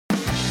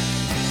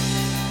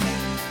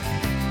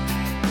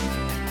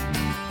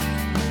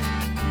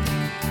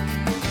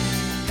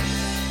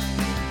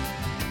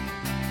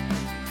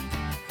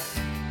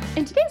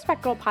In today's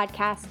VETGirl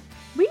podcast,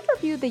 we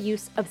review the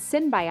use of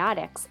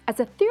synbiotics as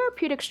a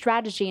therapeutic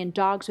strategy in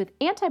dogs with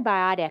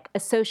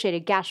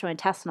antibiotic-associated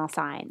gastrointestinal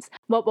signs,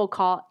 what we'll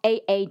call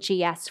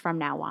AAGS from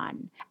now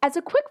on. As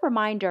a quick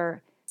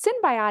reminder,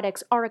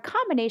 synbiotics are a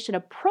combination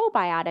of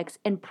probiotics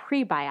and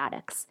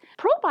prebiotics.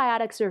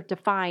 Probiotics are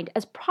defined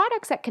as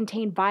products that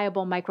contain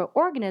viable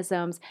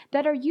microorganisms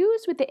that are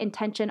used with the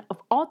intention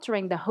of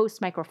altering the host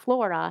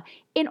microflora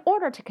in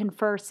order to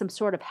confer some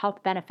sort of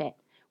health benefit,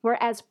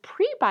 whereas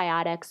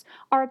prebiotics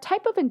are a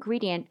type of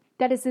ingredient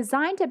that is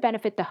designed to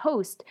benefit the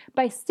host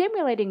by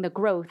stimulating the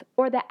growth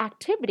or the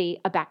activity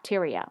of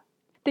bacteria.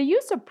 The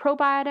use of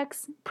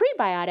probiotics,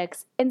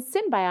 prebiotics, and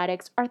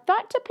synbiotics are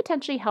thought to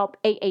potentially help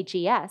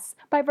AAGS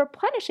by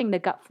replenishing the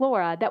gut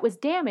flora that was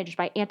damaged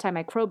by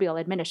antimicrobial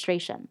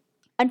administration.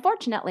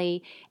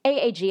 Unfortunately,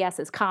 AAGS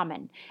is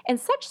common, and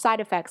such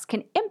side effects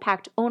can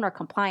impact owner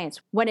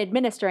compliance when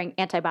administering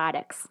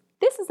antibiotics.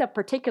 This is of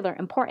particular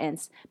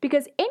importance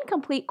because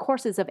incomplete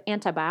courses of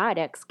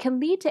antibiotics can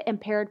lead to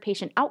impaired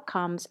patient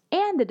outcomes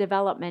and the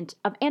development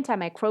of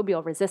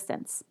antimicrobial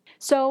resistance.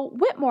 So,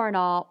 Whitmore et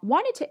al.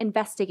 Wanted to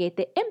investigate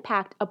the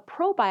impact of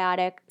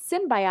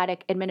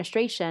probiotic-symbiotic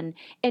administration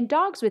in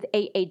dogs with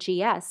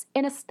AAGS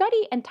in a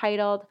study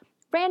entitled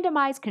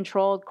Randomized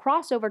Controlled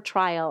Crossover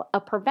Trial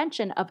of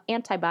Prevention of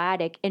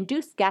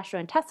Antibiotic-Induced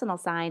Gastrointestinal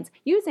Signs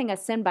Using a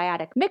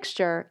Symbiotic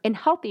Mixture in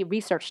Healthy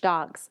Research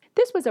Dogs.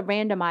 This was a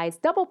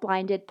randomized,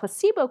 double-blinded,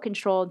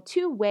 placebo-controlled,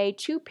 two-way,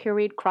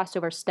 two-period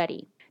crossover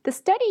study. The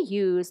study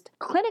used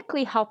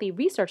clinically healthy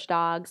research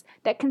dogs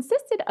that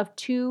consisted of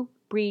two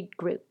breed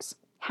groups,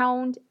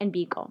 Hound and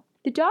Beagle.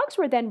 The dogs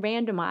were then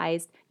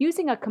randomized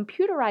using a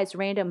computerized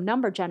random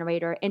number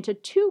generator into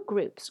two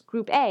groups,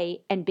 Group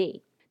A and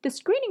B. The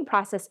screening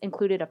process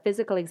included a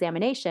physical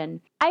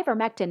examination,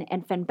 ivermectin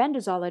and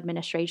fenbendazole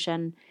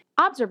administration,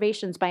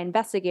 observations by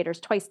investigators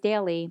twice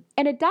daily,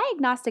 and a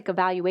diagnostic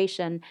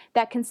evaluation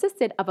that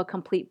consisted of a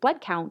complete blood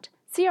count,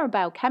 serum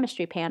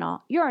biochemistry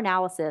panel,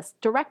 urinalysis,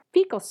 direct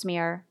fecal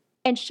smear,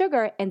 and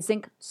sugar and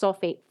zinc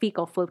sulfate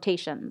fecal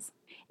flotations.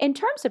 In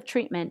terms of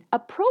treatment, a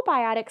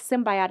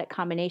probiotic-symbiotic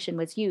combination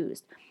was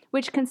used,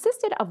 which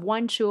consisted of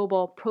one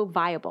chewable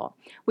ProViable,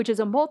 which is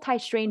a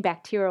multi-strain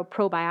bacterial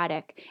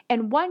probiotic,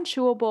 and one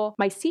chewable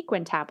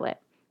mycequine tablet,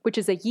 which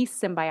is a yeast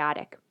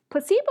symbiotic.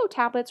 Placebo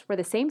tablets were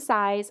the same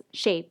size,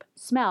 shape,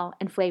 smell,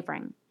 and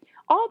flavoring.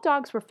 All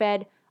dogs were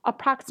fed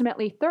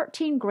approximately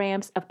 13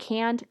 grams of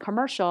canned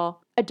commercial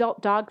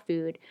adult dog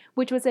food,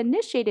 which was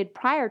initiated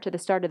prior to the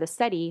start of the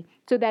study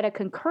so that a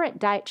concurrent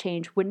diet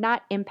change would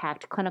not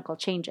impact clinical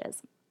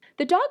changes.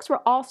 The dogs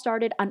were all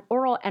started on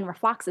oral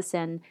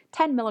enrofloxacin,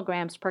 10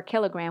 milligrams per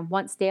kilogram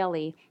once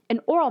daily,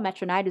 and oral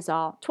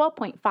metronidazole,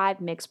 12.5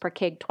 mg per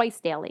kg twice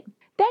daily.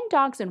 Then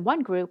dogs in one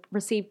group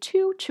received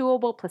two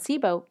chewable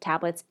placebo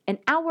tablets an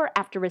hour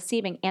after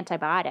receiving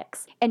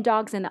antibiotics, and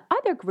dogs in the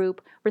other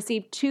group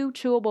received two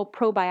chewable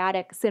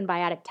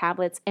probiotic-symbiotic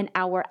tablets an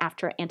hour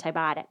after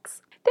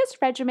antibiotics.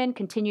 This regimen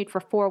continued for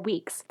 4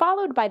 weeks,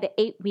 followed by the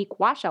 8-week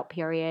washout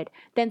period,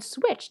 then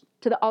switched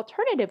to the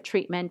alternative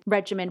treatment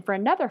regimen for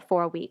another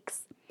 4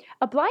 weeks.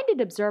 A blinded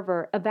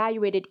observer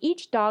evaluated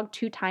each dog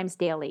 2 times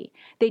daily.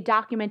 They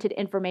documented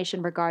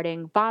information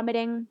regarding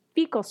vomiting,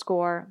 fecal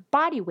score,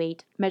 body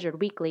weight, measured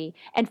weekly,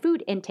 and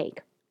food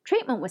intake.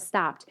 Treatment was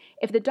stopped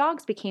if the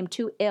dogs became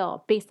too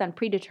ill based on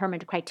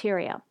predetermined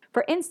criteria.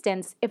 For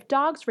instance, if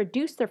dogs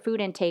reduced their food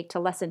intake to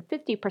less than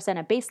 50%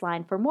 of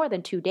baseline for more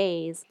than 2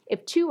 days,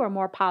 if 2 or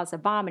more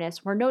positive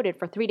vomitus were noted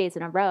for 3 days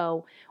in a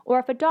row, or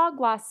if a dog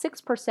lost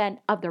 6%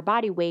 of their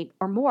body weight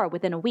or more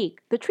within a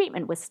week, the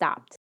treatment was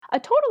stopped. A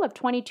total of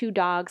 22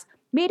 dogs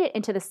made it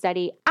into the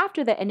study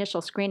after the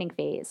initial screening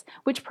phase,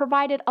 which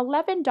provided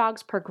 11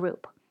 dogs per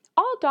group.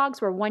 All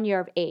dogs were 1 year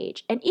of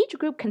age, and each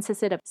group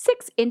consisted of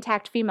 6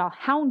 intact female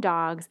hound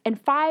dogs and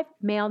 5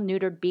 male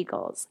neutered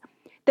beagles.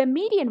 The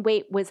median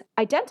weight was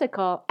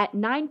identical at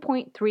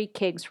 9.3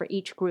 kg for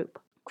each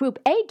group. Group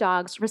A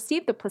dogs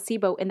received the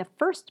placebo in the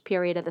first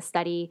period of the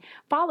study,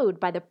 followed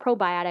by the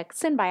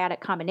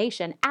probiotic-symbiotic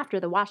combination after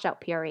the washout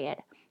period.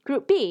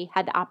 Group B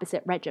had the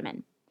opposite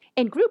regimen.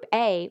 In Group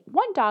A,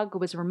 1 dog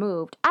was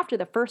removed after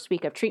the first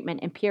week of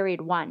treatment in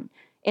period 1,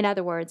 in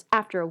other words,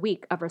 after a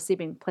week of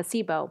receiving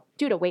placebo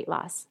due to weight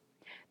loss.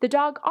 The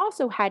dog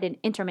also had an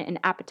intermittent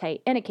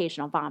appetite and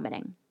occasional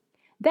vomiting.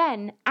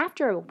 Then,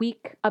 after a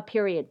week of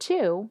period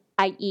 2,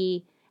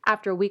 i.e.,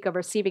 after a week of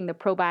receiving the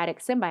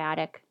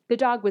probiotic-symbiotic, the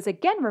dog was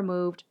again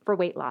removed for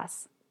weight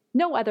loss.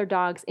 No other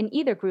dogs in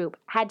either group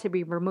had to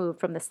be removed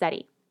from the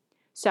study.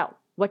 So,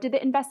 what did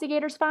the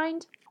investigators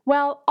find?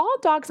 Well, all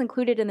dogs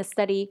included in the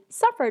study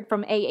suffered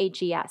from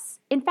AAGS.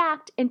 In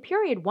fact, in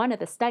period 1 of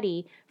the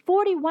study,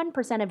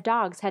 41% of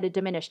dogs had a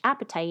diminished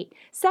appetite,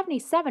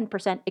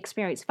 77%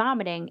 experienced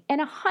vomiting, and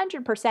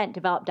 100%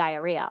 developed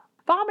diarrhea.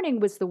 Vomiting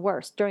was the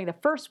worst during the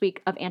first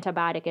week of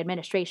antibiotic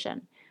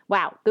administration.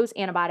 Wow, those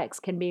antibiotics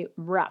can be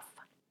rough.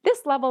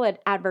 This level of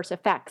adverse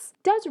effects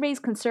does raise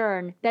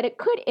concern that it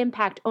could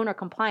impact owner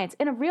compliance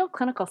in a real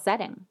clinical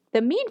setting.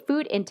 The mean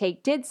food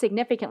intake did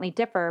significantly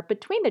differ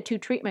between the two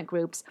treatment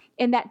groups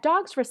in that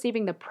dogs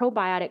receiving the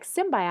probiotic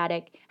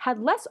synbiotic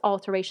had less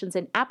alterations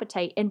in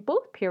appetite in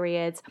both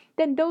periods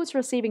than those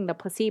receiving the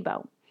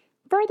placebo.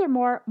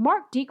 Furthermore,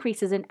 marked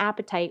decreases in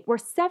appetite were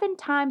 7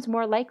 times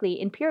more likely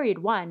in period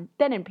 1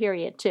 than in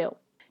period 2.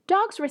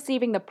 Dogs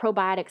receiving the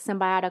probiotic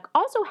symbiotic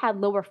also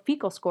had lower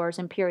fecal scores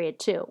in period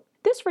 2.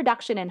 This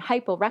reduction in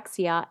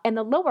hyporexia and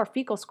the lower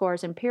fecal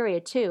scores in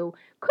period 2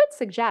 could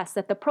suggest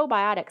that the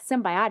probiotic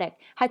symbiotic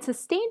had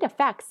sustained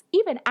effects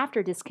even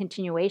after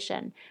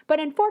discontinuation, but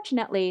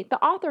unfortunately,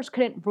 the authors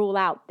couldn't rule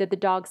out that the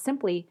dogs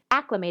simply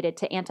acclimated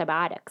to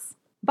antibiotics.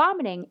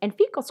 Vomiting and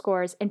fecal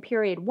scores in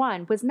period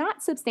 1 was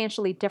not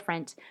substantially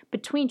different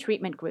between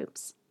treatment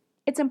groups.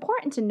 It's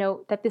important to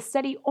note that this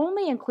study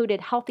only included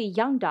healthy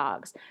young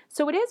dogs,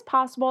 so it is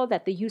possible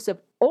that the use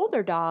of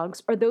older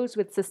dogs or those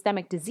with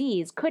systemic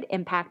disease could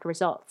impact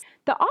results.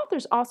 The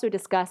authors also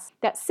discuss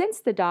that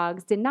since the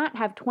dogs did not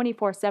have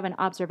 24/7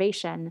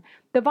 observation,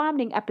 the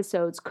vomiting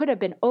episodes could have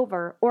been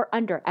over or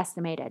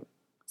underestimated.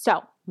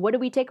 So, what do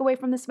we take away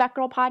from this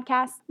VETGirl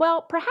podcast?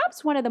 Well,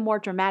 perhaps one of the more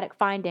dramatic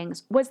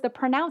findings was the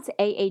pronounced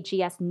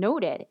AAGS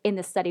noted in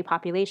the study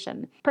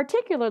population,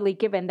 particularly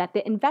given that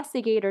the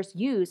investigators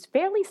used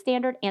fairly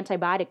standard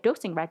antibiotic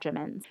dosing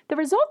regimens. The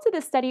results of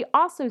the study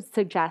also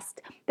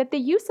suggest that the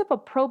use of a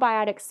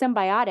probiotic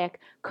symbiotic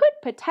could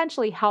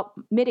potentially help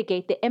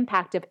mitigate the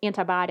impact of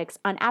antibiotics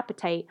on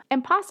appetite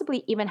and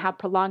possibly even have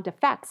prolonged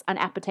effects on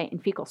appetite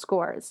and fecal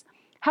scores.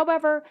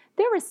 However,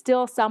 there is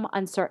still some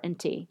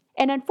uncertainty,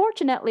 and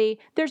unfortunately,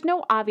 there's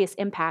no obvious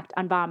impact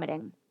on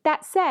vomiting.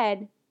 That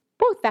said,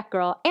 both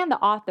VETGirl and the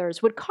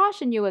authors would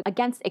caution you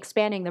against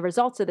expanding the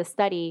results of the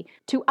study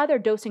to other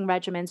dosing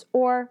regimens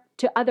or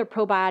to other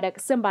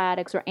probiotics,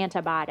 symbiotics, or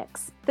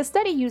antibiotics. The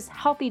study used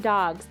healthy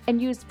dogs and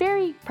used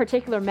very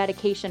particular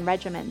medication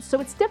regimens,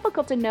 so it's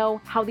difficult to know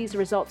how these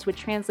results would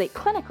translate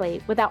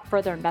clinically without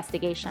further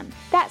investigation.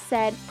 That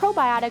said,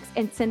 probiotics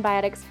and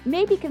synbiotics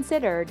may be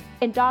considered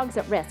in dogs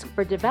at risk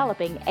for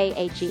developing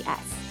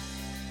AAGS.